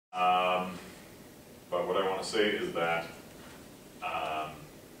want to say is that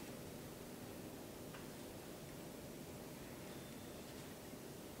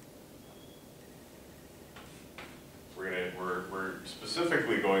we're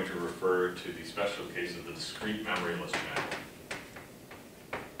specifically going to refer to the special case of the discrete memoryless channel.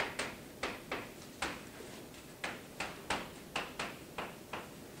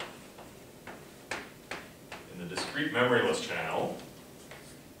 In the discrete memoryless channel,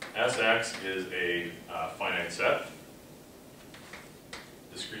 Sx is a finite set,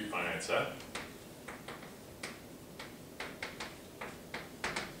 discrete finite set.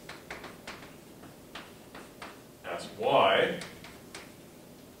 Sy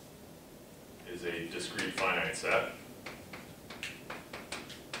is a discrete finite set.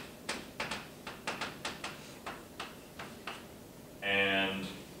 And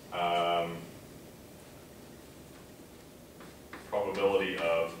probability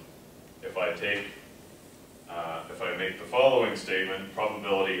of, if I make the following statement,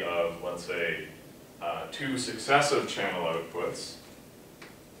 probability of, let's say, two successive channel outputs,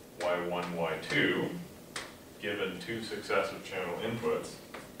 y1, y2, given two successive channel inputs,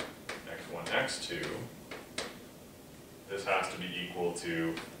 x1, x2, this has to be equal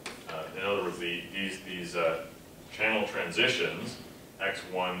to, in other words, these channel transitions,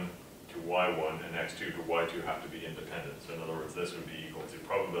 x1 to y1 and x2 to y2 have to be independent. So in other words, this would be equal to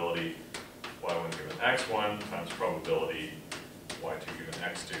probability y1 given x1 times probability y2 given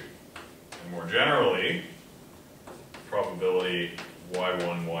x2. And more generally, probability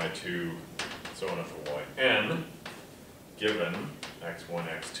y1, y2, so on up to yn, given x1,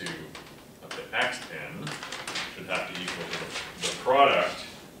 x2 up to xn, should have to equal to the product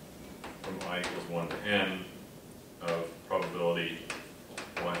from I equals 1 to n of probability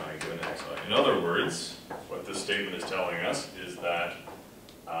yi given xi. In other words, what this statement is telling us is that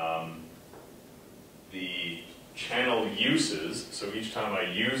the channel uses, so each time I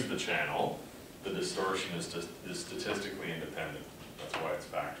use the channel, the distortion is statistically independent. That's why it's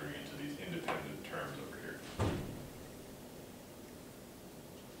factoring into these independent terms over here.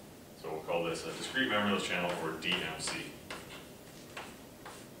 So we'll call this a discrete memoryless channel, or DMC.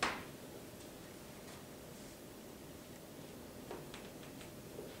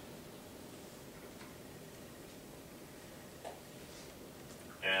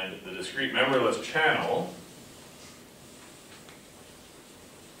 And the discrete memoryless channel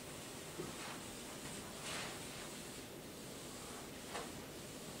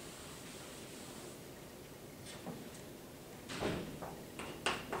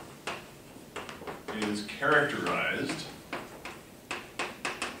is characterized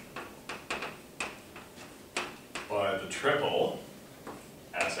by the triple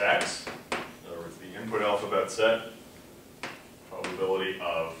Sx, in other words, the input alphabet set, probability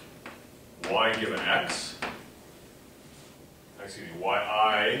of y given x, excuse me,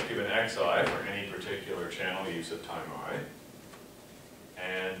 yi given xi for any particular channel use at time I,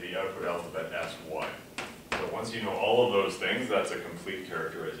 and the output alphabet sy. So once you know all of those things, that's a complete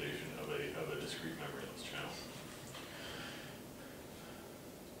characterization of a discrete memoryless channel.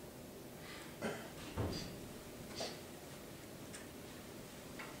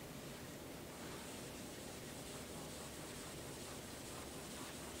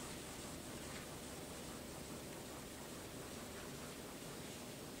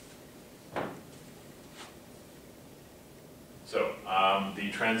 So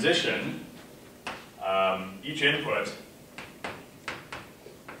the transition, each input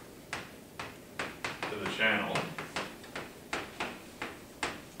to the channel,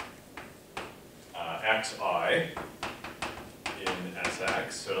 xi in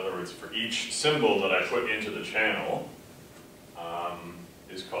Sx, so in other words, for each symbol that I put into the channel,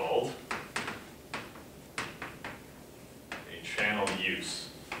 is called a channel use.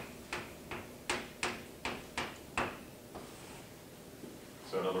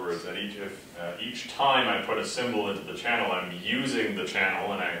 So in other words, each time I put a symbol into the channel, I'm using the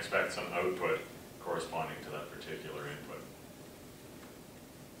channel and I expect some output corresponding to that particular input.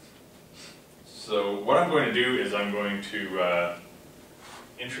 So what I'm going to do is I'm going to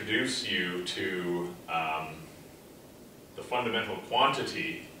introduce you to the fundamental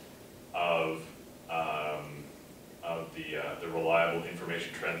quantity of the reliable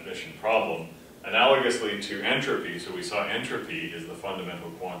information transmission problem, analogously to entropy. So we saw entropy is the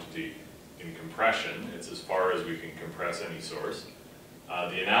fundamental quantity in compression. It's as far as we can compress any source.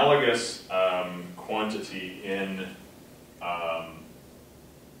 The analogous quantity in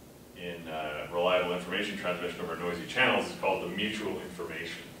reliable information transmission over noisy channels is called the mutual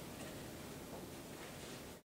information.